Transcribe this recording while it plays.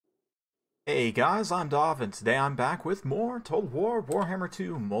Hey guys, I'm Dov, and today I'm back with more Total War Warhammer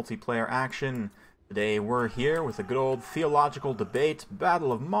 2 multiplayer action. Today we're here with a good old theological debate,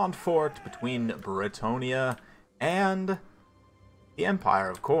 Battle of Montfort between Bretonnia and the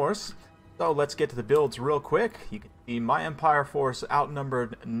Empire, of course. So let's get to the builds real quick. You can see my Empire force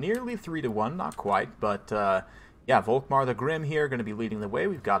outnumbered nearly 3 to 1, not quite, but yeah, Volkmar the Grim here going to be leading the way.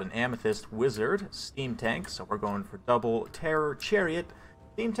 We've got an Amethyst Wizard, Steam Tank, so we're going for double Terror Chariot.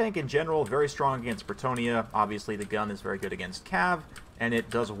 Steam Tank in general, very strong against Bretonnia. Obviously the gun is very good against Cav, and it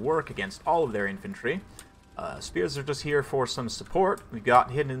does work against all of their infantry. Spears are just here for some support. We've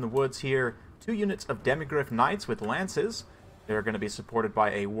got hidden in the woods here 2 units of Demigryph Knights with lances. They're going to be supported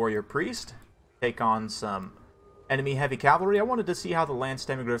by a Warrior Priest. Take on some enemy heavy cavalry. I wanted to see how the Lance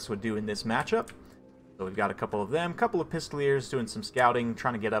Demigryphs would do in this matchup. So we've got a couple of them, couple of Pistoliers doing some scouting,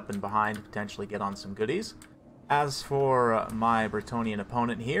 trying to get up and behind, potentially get on some goodies. As for my Bretonnian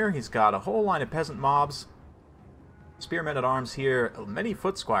opponent here, he's got a whole line of peasant mobs, spearmen at arms here, many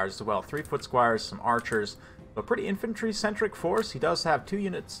foot squires as well, 3 foot squires, some archers, a pretty infantry-centric force. He does have 2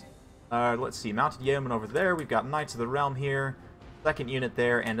 units, let's see, mounted yeomen over there, we've got Knights of the Realm here, 2nd unit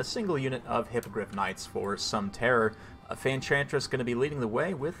there, and a single unit of Hippogriff Knights for some terror. Enchantress going to be leading the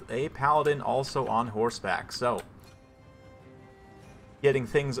way with a Paladin also on horseback. So, getting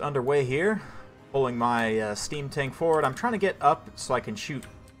things underway here. Pulling my Steam Tank forward. I'm trying to get up so I can shoot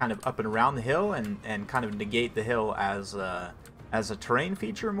kind of up and around the hill and kind of negate the hill as a terrain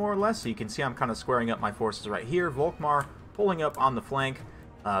feature, more or less. So you can see I'm kind of squaring up my forces right here. Volkmar pulling up on the flank.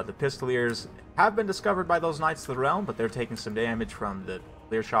 The Pistoliers have been discovered by those Knights of the Realm, but they're taking some damage from the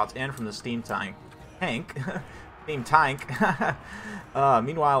clear shots and from the Steam Tank. Steam Tank.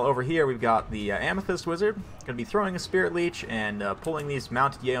 Meanwhile, over here we've got the Amethyst Wizard. Going to be throwing a Spirit Leech and pulling these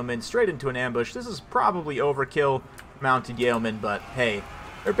Mounted Yeomen straight into an ambush. This is probably overkill Mounted Yeomen, but hey,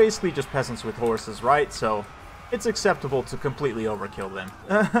 they're basically just peasants with horses, right? So it's acceptable to completely overkill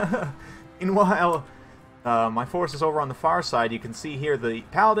them. Meanwhile, my forces over on the far side, you can see here the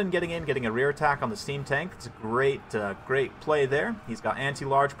Paladin getting a rear attack on the Steam Tank. It's a great play there. He's got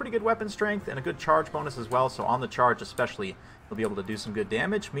anti-large, pretty good weapon strength, and a good charge bonus as well, so on the charge especially, he'll be able to do some good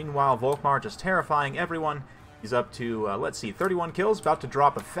damage. Meanwhile, Volkmar just terrifying everyone. He's up to, let's see, 31 kills, about to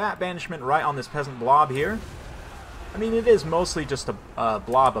drop a fat banishment right on this peasant blob here. I mean, it is mostly just a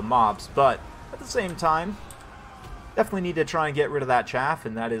blob of mobs, but at the same time, definitely need to try and get rid of that chaff,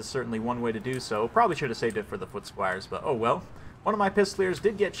 and that is certainly one way to do so. Probably should have saved it for the foot squires, but oh well. One of my Pistoliers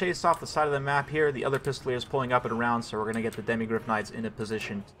did get chased off the side of the map here. The other Pistoliers pulling up and around, so we're going to get the Demigryph Knights in a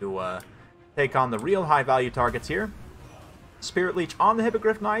position to take on the real high-value targets here. Spirit Leech on the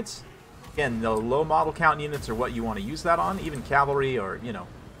Hippogriff Knights. Again, the low model count units are what you want to use that on, even cavalry or, you know,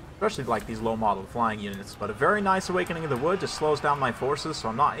 especially like these low model flying units. But a very nice Awakening of the Wood just slows down my forces, so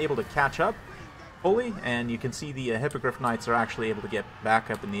I'm not able to catch up fully, and you can see the Hippogriff Knights are actually able to get back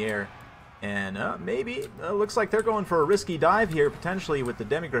up in the air. And maybe, looks like they're going for a risky dive here, potentially with the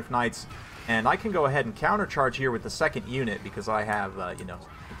Demigryph Knights. And I can go ahead and countercharge here with the 2nd unit because I have, you know,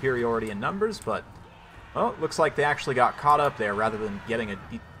 superiority in numbers. But, well, looks like they actually got caught up there rather than getting a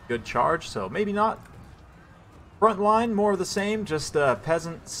good charge, so maybe not. Front line, more of the same, just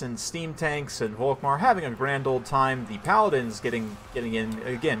peasants and steam tanks and Volkmar having a grand old time. The Paladins getting in,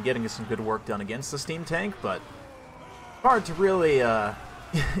 again, getting some good work done against the steam tank, but hard to really,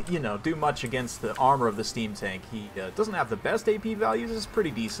 you know, do much against the armor of the steam tank. He doesn't have the best AP values, it's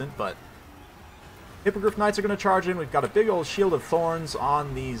pretty decent, but Hippogriff Knights are going to charge in. We've got a big old Shield of Thorns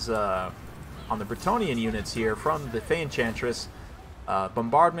on these, on the Bretonnian units here from the Enchantress.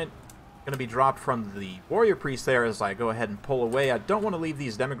 Bombardment going to be dropped from the Warrior Priest there as I go ahead and pull away. I don't want to leave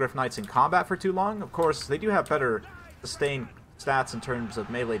these Demigryph Knights in combat for too long. Of course, they do have better sustained stats in terms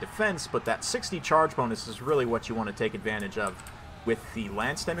of melee defense, but that 60 charge bonus is really what you want to take advantage of with the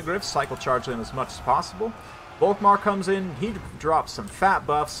Lance Demigryphs. Cycle charge them as much as possible. Volkmar comes in. He drops some fat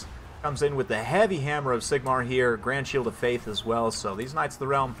buffs. Comes in with the heavy hammer of Sigmar here. Grand Shield of Faith as well. So these Knights of the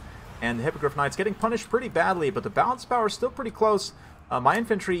Realm and the Hippogriff Knights getting punished pretty badly, but the balance power is still pretty close. My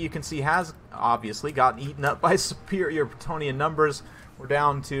infantry, you can see, has obviously gotten eaten up by superior Bretonnian numbers. We're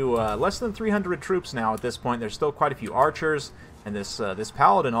down to less than 300 troops now at this point. There's still quite a few archers, and this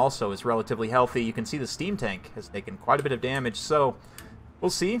Paladin also is relatively healthy. You can see the Steam Tank has taken quite a bit of damage, so we'll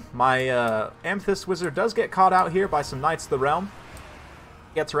see. My Amethyst Wizard does get caught out here by some Knights of the Realm.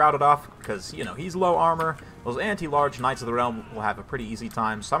 Gets routed off because, you know, he's low armor. Those anti-large Knights of the Realm will have a pretty easy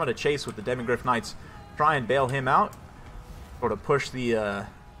time, so I'm going to chase with the Demigryph Knights, try and bail him out. Sort of push the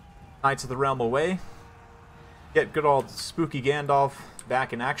Knights of the Realm away. Get good old spooky Gandalf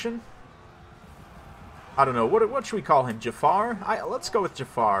back in action. I don't know, what should we call him? Jafar? Let's go with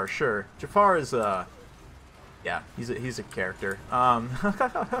Jafar, sure. Jafar is, yeah, he's a character.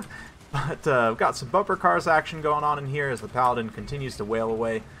 But we've got some bumper cars action going on in here as the Paladin continues to wail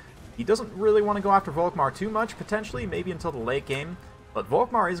away. He doesn't really want to go after Volkmar too much, potentially, maybe until the late game. But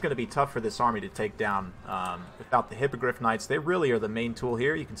Volkmar is going to be tough for this army to take down. Without the Hippogriff Knights, they really are the main tool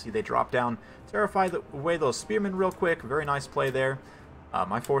here. You can see they drop down, terrify away those spearmen real quick. Very nice play there.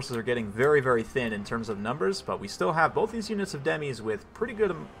 My forces are getting very, very thin in terms of numbers, but we still have both these units of demis with pretty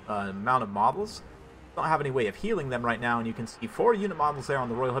good amount of models. Don't have any way of healing them right now, and you can see 4 unit models there on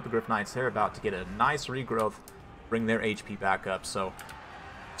the Royal Hippogriff Knights. They're about to get a nice regrowth, bring their HP back up. So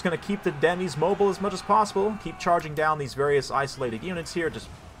it's going to keep the demis mobile as much as possible, keep charging down these various isolated units here, just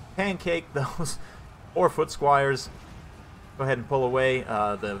pancake those 4 foot squires. Go ahead and pull away.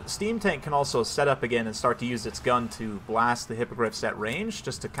 The steam tank can also set up again and start to use its gun to blast the hippogriffs at range,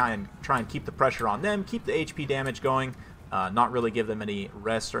 just to kind of try and keep the pressure on them, keep the HP damage going, not really give them any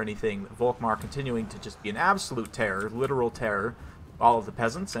rest or anything. Volkmar continuing to just be an absolute terror, literal terror, all of the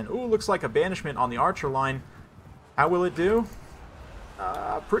peasants. And ooh, looks like a banishment on the archer line. How will it do?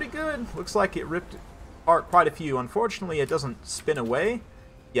 Pretty good. Looks like it ripped apart quite a few. Unfortunately, it doesn't spin away.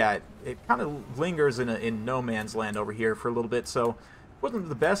 Yeah, it kind of lingers in no man's land over here for a little bit, so wasn't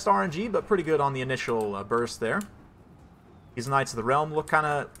the best RNG, but pretty good on the initial burst there. These Knights of the Realm look kind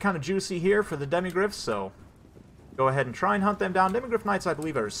of juicy here for the Demigryphs, so go ahead and try and hunt them down. Demigryph Knights, I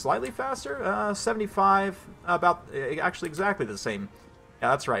believe, are slightly faster, 75, about actually exactly the same.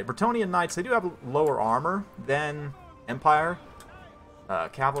 Yeah, that's right. Bretonnian Knights, they do have lower armor than Empire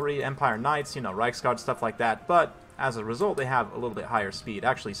Cavalry, Empire Knights, you know, Reichsguard, stuff like that, but as a result, they have a little bit higher speed,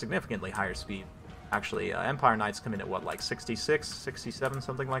 actually significantly higher speed. Actually, Empire Knights come in at, what, like 66, 67,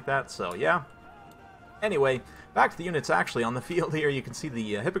 something like that, so yeah. Anyway, back to the units actually on the field here. You can see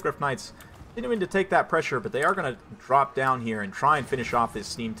the Hippogriff Knights continuing to take that pressure, but they are going to drop down here and try and finish off this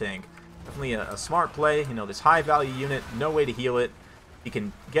steam tank. Definitely a smart play, you know, this high-value unit, no way to heal it. You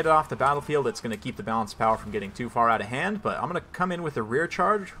can get it off the battlefield, it's going to keep the balanced power from getting too far out of hand, but I'm going to come in with a rear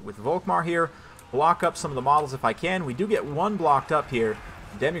charge with Volkmar here, block up some of the models if I can. We do get one blocked up here.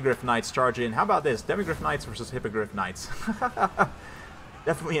 Demigryph Knights charge in. How about this? Demigryph Knights versus Hippogriff Knights.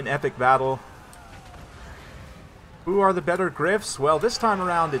 Definitely an epic battle. Who are the better Griffs? Well, this time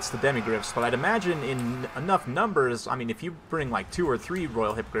around it's the Demigryphs, but I'd imagine in enough numbers, I mean, if you bring like 2 or 3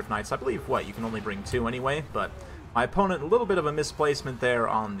 Royal Hippogriff Knights, I believe, what, you can only bring 2 anyway, but my opponent, a little bit of a misplacement there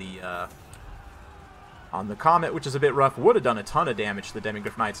on the Comet, which is a bit rough. Would have done a ton of damage to the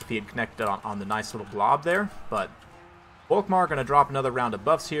Demigryph Knights if he had connected on the nice little blob there, but Volkmar going to drop another round of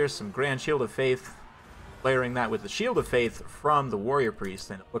buffs here, some Grand Shield of Faith, layering that with the Shield of Faith from the Warrior Priest,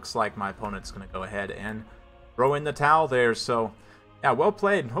 and it looks like my opponent's going to go ahead and throw in the towel there. So yeah, well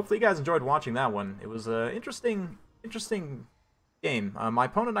played. Hopefully you guys enjoyed watching that one. It was an interesting game. My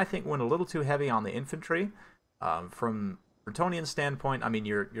opponent, I think, went a little too heavy on the infantry. From Bretonnian standpoint, I mean,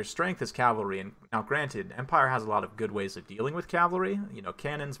 your strength is cavalry, and now granted, Empire has a lot of good ways of dealing with cavalry. You know,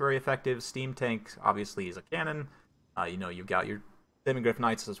 cannon's very effective. Steam tank obviously is a cannon. You know, you've got your Demigryph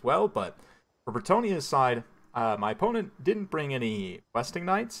Knights as well, but for Bretonnia's side, my opponent didn't bring any Questing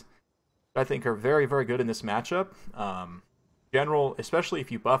Knights. I think are very, very good in this matchup. General, especially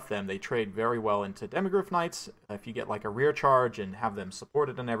if you buff them, they trade very well into Demigryph Knights. If you get like a rear charge and have them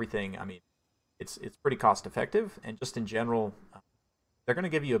supported and everything, I mean, it's pretty cost effective. And just in general, they're going to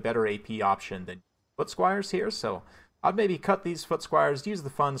give you a better AP option than Foot Squires here. So I'd maybe cut these Foot Squires, use the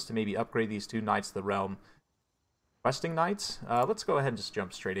funds to maybe upgrade these 2 Knights of the Realm. Questing Knights. Let's go ahead and just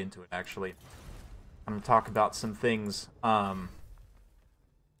jump straight into it, actually. I'm going to talk about some things.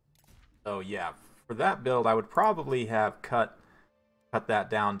 So yeah, for that build, I would probably have cut that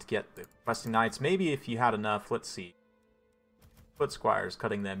down to get the Questing Knights. Maybe if you had enough, let's see, Foot Squires,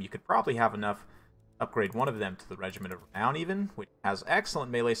 cutting them, you could probably have enough upgrade one of them to the Regiment of Renown even, which has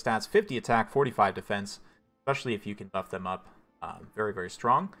excellent melee stats, 50 attack, 45 defense, especially if you can buff them up. Very, very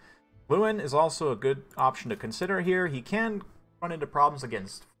strong. Lewin is also a good option to consider here. He can run into problems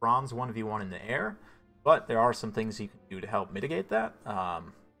against Franz 1v1 in the air, but there are some things you can do to help mitigate that.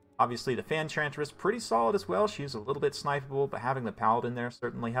 Obviously, the Fan Enchantress, pretty solid as well. She's a little bit snipeable, but having the Paladin there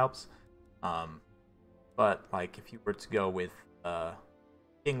certainly helps. But, like, if you were to go with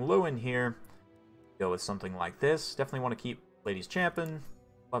King Lewin here, go with something like this. Definitely want to keep Ladies Champion,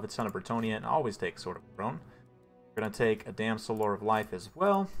 Beloved Son of Bretonnia, and always take Sword of Throne. We're going to take a Damsel Lore of Life as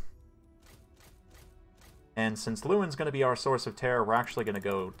well. And since Lewin's going to be our source of terror, we're actually going to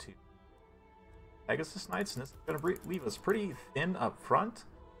go to Pegasus Knights, and this is going to leave us pretty thin up front.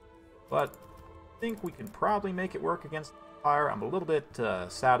 But I think we can probably make it work against Empire. I'm a little bit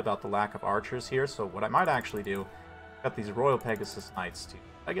sad about the lack of archers here, so what I might actually do, cut these Royal Pegasus Knights to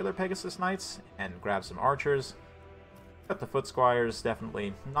regular Pegasus Knights and grab some archers. Cut the Foot Squires,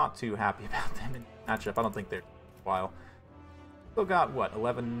 definitely not too happy about them in matchup. I don't think they're worthwhile. Still got, what,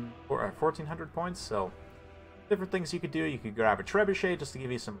 1,400 points, so different things you could do. You could grab a Trebuchet just to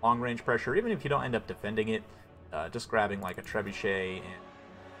give you some long-range pressure, even if you don't end up defending it. Just grabbing, like, a Trebuchet and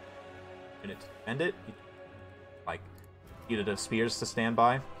unit to defend it. Like, unit of spears to stand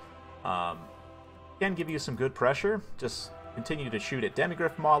by. Can give you some good pressure. Just continue to shoot at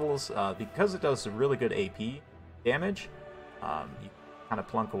Demigryph models. Because it does really good AP damage, you kind of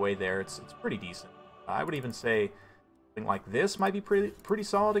plunk away there. It's pretty decent. I would even say something like this might be pretty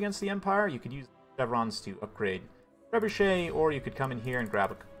solid against the Empire. You could use chevrons to upgrade Trebuchet, or you could come in here and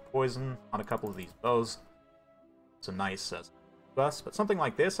grab a poison on a couple of these bows. Some nice buffs, but something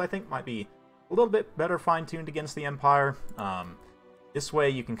like this I think might be a little bit better fine-tuned against the Empire. This way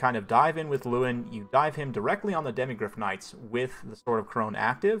you can kind of dive in with Lewin, you dive him directly on the Demigryph Knights with the Sword of Crone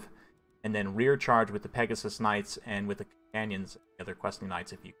active, and then rear charge with the Pegasus Knights and with the Companions and the other questing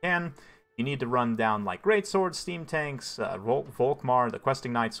Knights if you can. You need to run down like Greatswords, Steam Tanks, Volkmar. The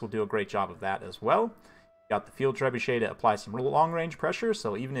questing Knights will do a great job of that as well. You got the Field Trebuchet to apply some long-range pressure,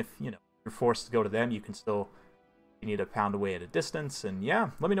 so even if you're forced to go to them, you can still continue to pound away at a distance. And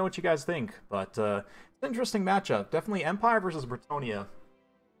yeah, let me know what you guys think. But it's an interesting matchup. Definitely Empire versus Bretonnia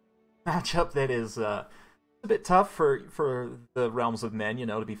matchup that is a bit tough for the realms of men,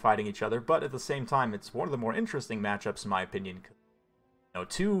 to be fighting each other. But at the same time, it's one of the more interesting matchups in my opinion.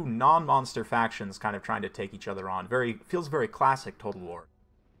 Two non-monster factions kind of trying to take each other on. Feels very classic Total War.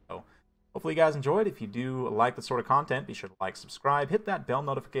 So hopefully you guys enjoyed. If you do like this sort of content, be sure to like, subscribe, hit that bell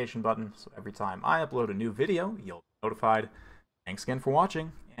notification button so every time I upload a new video, you'll be notified. Thanks again for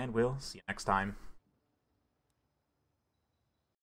watching, and we'll see you next time.